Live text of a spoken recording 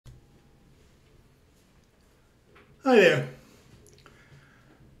Hi there.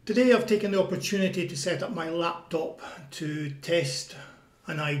 Today I've taken the opportunity to set up my laptop to test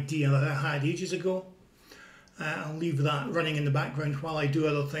an idea that I had ages ago. I'll leave that running in the background while I do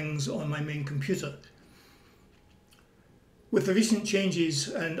other things on my main computer. With the recent changes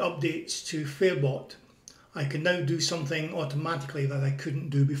and updates to Fairbot, I can now do something automatically that I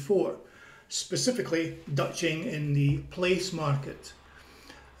couldn't do before, specifically Dutching in the place market.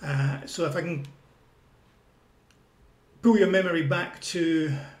 So if I can pull your memory back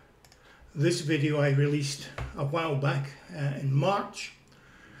to this video I released a while back in March.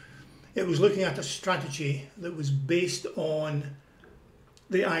 It was looking at a strategy that was based on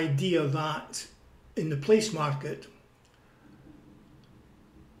the idea that in the place market,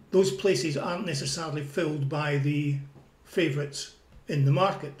 those places aren't necessarily filled by the favourites in the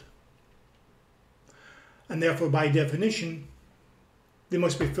market. And therefore, by definition, they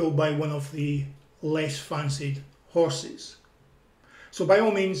must be filled by one of the less fancied horses. So by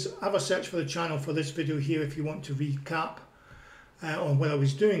all means, have a search for the channel for this video here if you want to recap on what I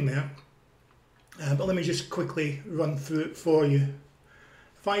was doing there. But let me just quickly run through it for you.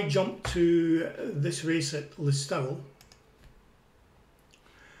 If I jump to this race at Listowel,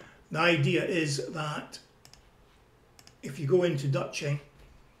 the idea is that if you go into Dutching,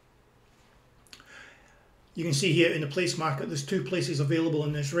 you can see here in the place market there's two places available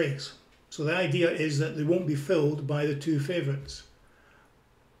in this race. So the idea is that they won't be filled by the two favourites.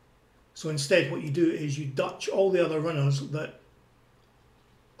 So instead what you do is you Dutch all the other runners that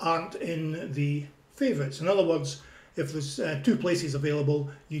aren't in the favourites. In other words, if there's two places available,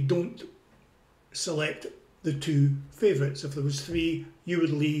 you don't select the two favourites. If there was three, you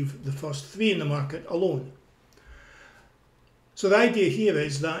would leave the first three in the market alone. So the idea here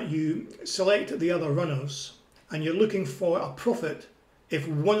is that you select the other runners and you're looking for a profit if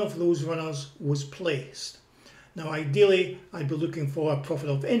one of those runners was placed. Now ideally I'd be looking for a profit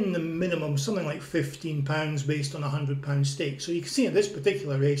of, in the minimum, something like £15 based on a £100 stake. So you can see in this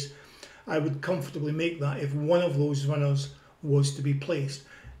particular race I would comfortably make that if one of those runners was to be placed.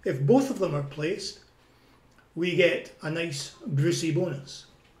 If both of them are placed, we get a nice Brucey bonus.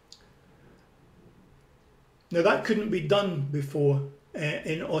 Now that couldn't be done before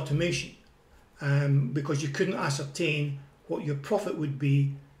in automation because you couldn't ascertain what your profit would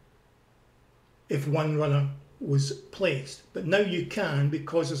be if one runner was placed. But now you can,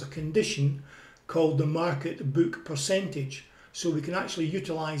 because there's a condition called the market book percentage. So we can actually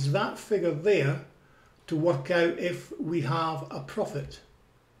utilise that figure there to work out if we have a profit.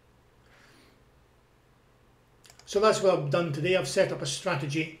 So that's what I've done today. I've set up a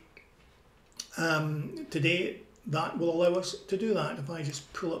strategy today that will allow us to do that. If I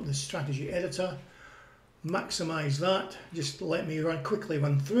just pull up the strategy editor, maximize that, just let me quickly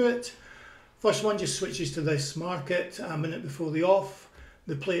run through it. First one just switches to this market a minute before the off.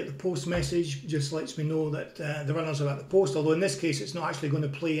 The play at the post message just lets me know that the runners are at the post, although in this case it's not actually going to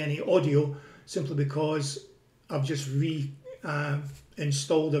play any audio simply because I've just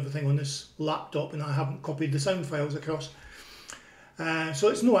installed everything on this laptop and I haven't copied the sound files across. So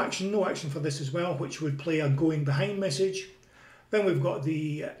it's no action for this as well, which would play a going behind message. Then we've got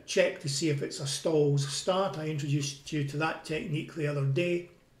the check to see if it's a stalls start. I introduced you to that technique the other day.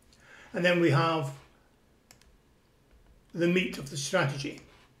 And then we have the meat of the strategy.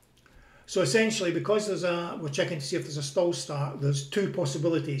 So essentially, because we're checking to see if there's a stall start, there's two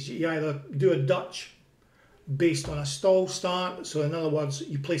possibilities. You either do a Dutch based on a stall start, so in other words,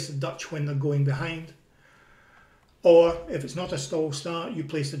 you place the Dutch when they're going behind. Or if it's not a stall start, you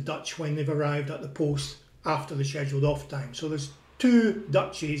place the Dutch when they've arrived at the post after the scheduled off time. So there's two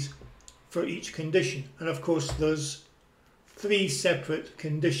Dutches for each condition. And of course, there's three separate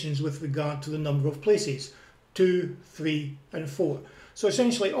conditions with regard to the number of places: 2, 3 and 4. So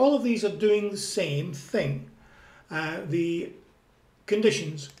essentially all of these are doing the same thing. The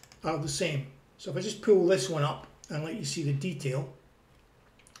conditions are the same. So if I just pull this one up and let you see the detail,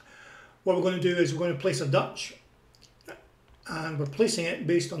 what we're going to do is we're going to place a Dutch, and we're placing it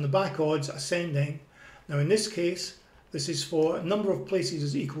based on the back odds ascending. Now in this case, this is for a number of places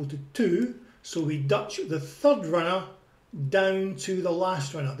is equal to 2, so we Dutch the third runner down to the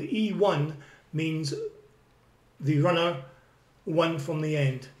last runner. The E1 means the runner one from the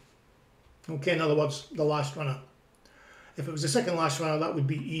end. Okay, in other words, the last runner. If it was the second last runner, that would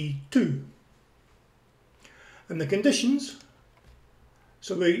be E2. And the conditions,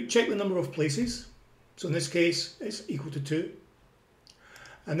 so we check the number of places. So in this case, it's equal to 2.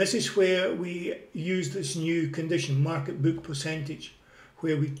 And this is where we use this new condition, market book percentage,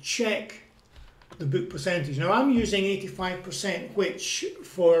 where we check the book percentage. Now I'm using 85%, which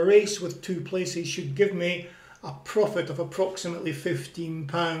for a race with two places should give me a profit of approximately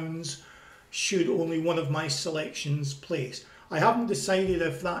 £15 should only one of my selections place. I haven't decided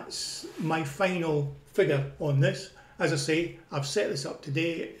if that's my final figure on this. As I say, I've set this up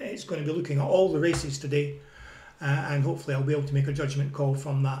today. It's going to be looking at all the races today, and hopefully I'll be able to make a judgment call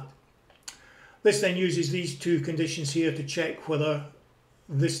from that. This then uses these two conditions here to check whether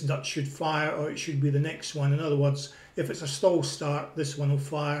this Dutch should fire or it should be the next one. In other words, if it's a stall start, this one will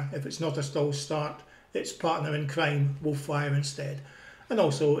fire. If it's not a stall start, its partner in crime will fire instead. And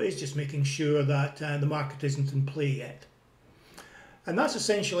also it's just making sure that the market isn't in play yet. And that's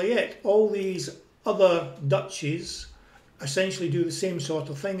essentially it. All these other Dutches essentially do the same sort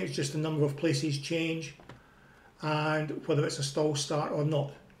of thing. It's just the number of places change, and whether it's a stall start or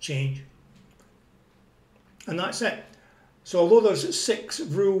not change. And that's it. So although there's 6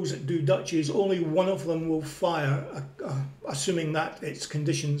 rules that do Dutches, only one of them will fire, assuming that its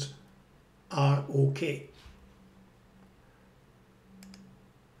conditions are okay.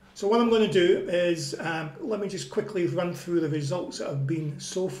 So what I'm going to do is, let me just quickly run through the results that have been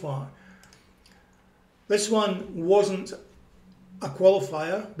so far. This one wasn't a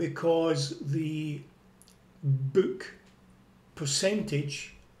qualifier because the book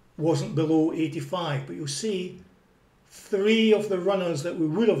percentage wasn't below 85, but you'll see 3 of the runners that we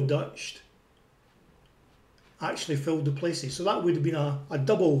would have Dutched actually filled the places. So that would have been a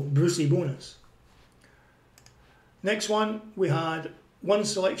double Brucey bonus. Next one, we had one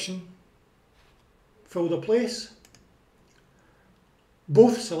selection filled a place.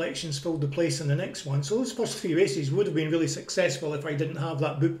 Both selections filled the place in the next one. So those first 3 races would have been really successful if I didn't have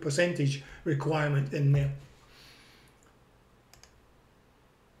that book percentage requirement in there.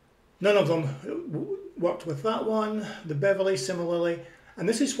 None of them worked with that one. The Beverley similarly. And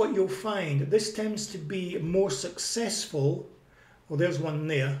this is what you'll find. This tends to be more successful. Well, there's one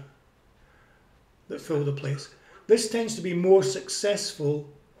there that filled the place. This tends to be more successful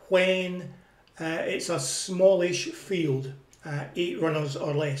when it's a smallish field, 8 runners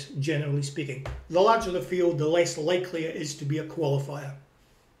or less, generally speaking. The larger the field, the less likely it is to be a qualifier.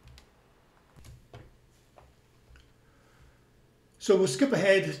 So we'll skip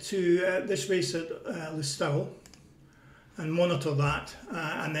ahead to this race at Listowel and monitor that,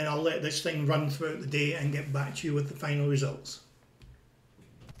 and then I'll let this thing run throughout the day and get back to you with the final results.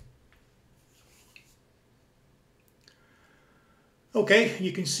 Okay,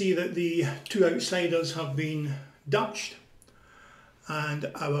 you can see that the 2 outsiders have been Dutched,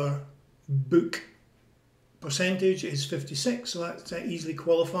 and our book percentage is 56, so that easily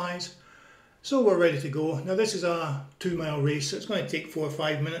qualifies. So we're ready to go. Now this is a 2-mile race, so it's going to take 4 or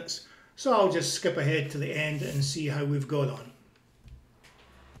 5 minutes. So I'll just skip ahead to the end and see how we've got on.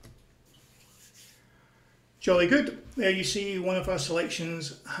 Jolly good. There you see one of our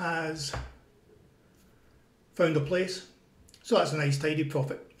selections has found a place. So that's a nice tidy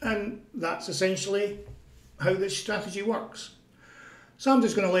profit. And that's essentially how this strategy works. So I'm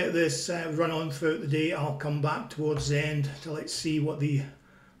just going to let this run on throughout the day. I'll come back towards the end to let's see what the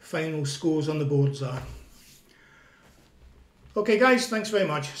final scores on the boards are. Okay guys, thanks very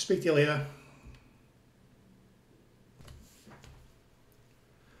much. Speak to you later.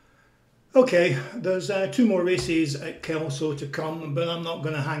 Okay, there's 2 more races at Kelso to come, but I'm not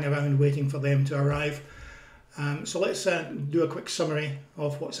going to hang around waiting for them to arrive. So let's do a quick summary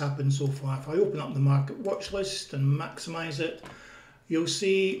of what's happened so far. If I open up the market watch list and maximise it, you'll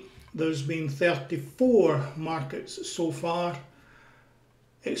see there's been 34 markets so far,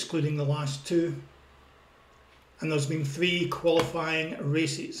 excluding the last 2. And there's been 3 qualifying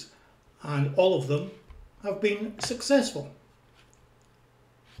races, and all of them have been successful.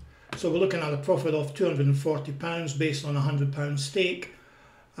 So we're looking at a profit of £240 based on a £100 stake.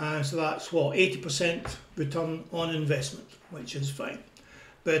 So that's what, 80% return on investment, which is fine.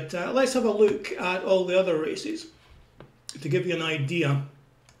 But let's have a look at all the other races to give you an idea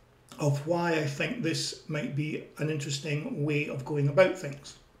of why I think this might be an interesting way of going about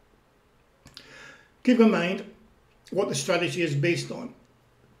things. Keep in mind what the strategy is based on.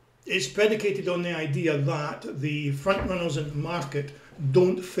 It's predicated on the idea that the front runners in the market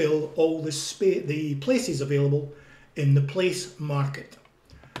don't fill all the places available in the place market.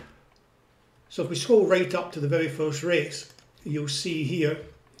 So if we scroll right up to the very first race, you'll see here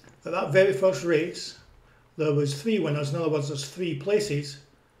that that very first race there was 3 winners. In other words, there's 3 places.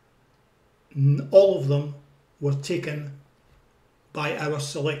 All of them were taken by our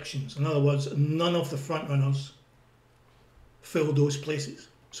selections. In other words, none of the front runners filled those places.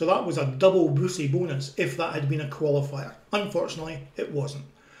 So that was a double Brucey bonus if that had been a qualifier. Unfortunately, it wasn't.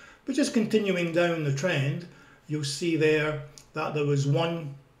 But just continuing down the trend, you'll see there that there was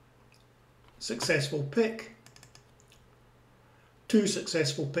 1 successful pick, 2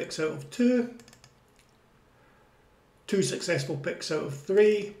 successful picks out of 2, 2 successful picks out of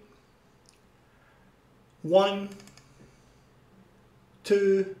 3, 1,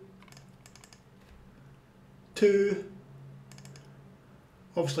 2, 2.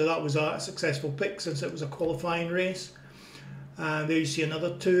 Obviously that was a successful pick since it was a qualifying race. And there you see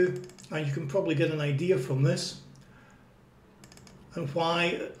another 2, and you can probably get an idea from this and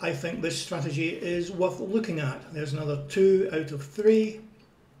why I think this strategy is worth looking at. There's another 2 out of 3,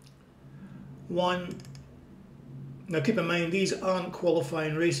 1. Now keep in mind these aren't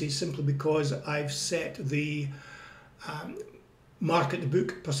qualifying races simply because I've set the market to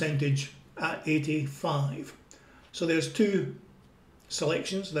book percentage at 85. So there's 2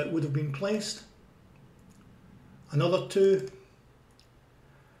 selections that would have been placed, another 2.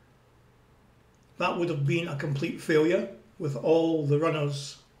 That would have been a complete failure with all the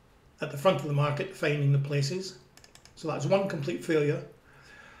runners at the front of the market finding the places. So that's 1 complete failure,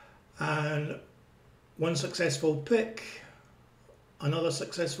 and 1 successful pick, another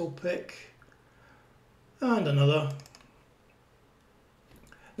successful pick, and another.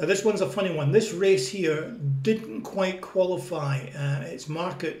 Now this one's a funny one. This race here didn't quite qualify. Its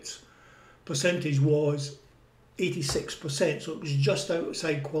market percentage was 86%, so it was just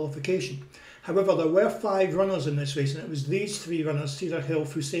outside qualification. However, there were 5 runners in this race, and it was these 3 runners, Cedar Hill,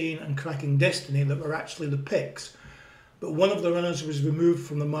 Hussein and Cracking Destiny, that were actually the picks. But one of the runners was removed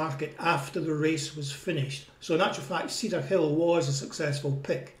from the market after the race was finished. So in actual fact, Cedar Hill was a successful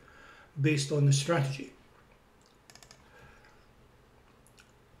pick based on the strategy.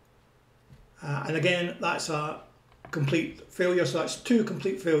 And again, that's a complete failure. So that's 2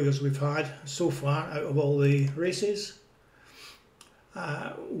 complete failures we've had so far out of all the races.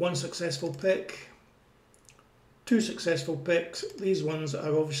 1 successful pick, 2 successful picks. These ones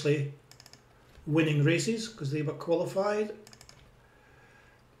are obviously winning races because they were qualified.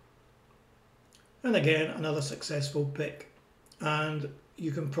 And again, another successful pick. And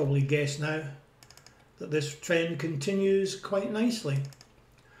you can probably guess now that this trend continues quite nicely.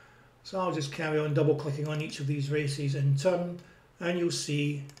 So I'll just carry on double clicking on each of these races in turn, and you'll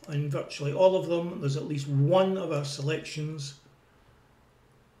see in virtually all of them there's at least one of our selections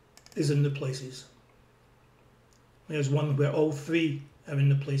is in the places. There's one where all 3 are in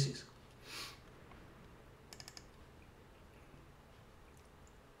the places.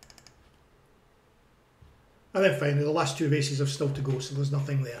 And then finally the last 2 races are still to go, so there's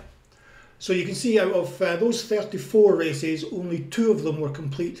nothing there. So you can see out of those 34 races, only 2 of them were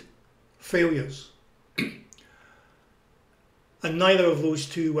complete failures. And neither of those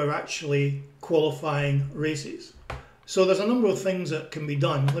 2 were actually qualifying races. So there's a number of things that can be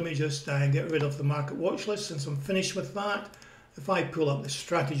done. Let me just get rid of the market watch list since I'm finished with that. If I pull up the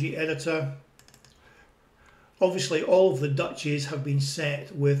strategy editor, obviously all of the Dutches have been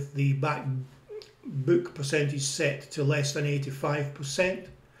set with the back book percentage set to less than 85%.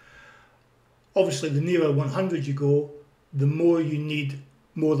 Obviously the nearer 100 you go, the more you need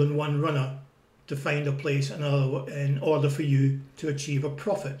more than 1 runner to find a place in order for you to achieve a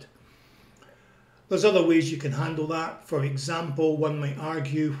profit. There's other ways you can handle that. For example, one might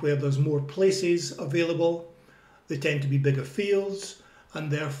argue where there's more places available, they tend to be bigger fields, and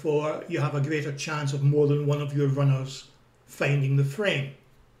therefore you have a greater chance of more than one of your runners finding the frame.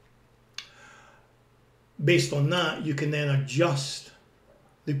 Based on that, you can then adjust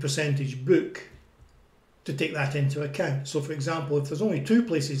the percentage book to take that into account. So for example, if there's only 2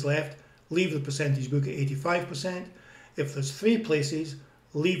 places left, leave the percentage book at 85%. If there's 3 places,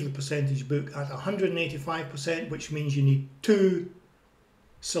 leave the percentage book at 185%, which means you need 2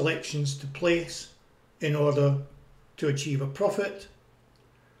 selections to place in order to achieve a profit.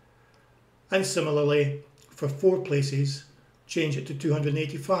 And similarly, for 4 places, change it to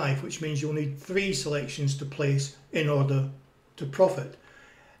 285, which means you'll need 3 selections to place in order to profit.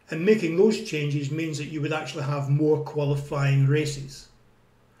 And making those changes means that you would actually have more qualifying races.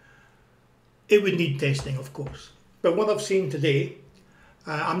 It would need testing, of course. But what I've seen today,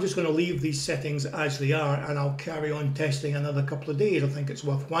 I'm just going to leave these settings as they are, and I'll carry on testing another couple of days. I think it's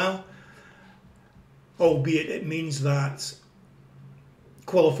worthwhile, albeit it means that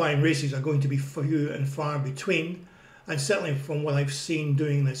qualifying races are going to be few and far between. And certainly from what I've seen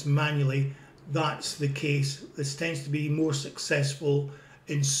doing this manually, that's the case. This tends to be more successful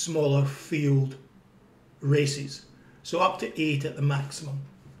in smaller field races. So up to 8 at the maximum.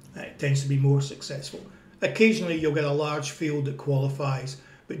 It tends to be more successful. Occasionally you'll get a large field that qualifies,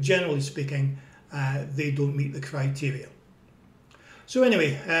 but generally speaking, they don't meet the criteria. So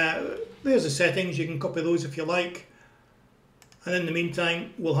anyway, there's the settings. You can copy those if you like. And in the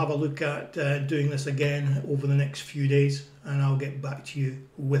meantime, we'll have a look at doing this again over the next few days, and I'll get back to you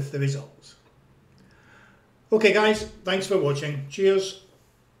with the results. Okay guys, thanks for watching. Cheers.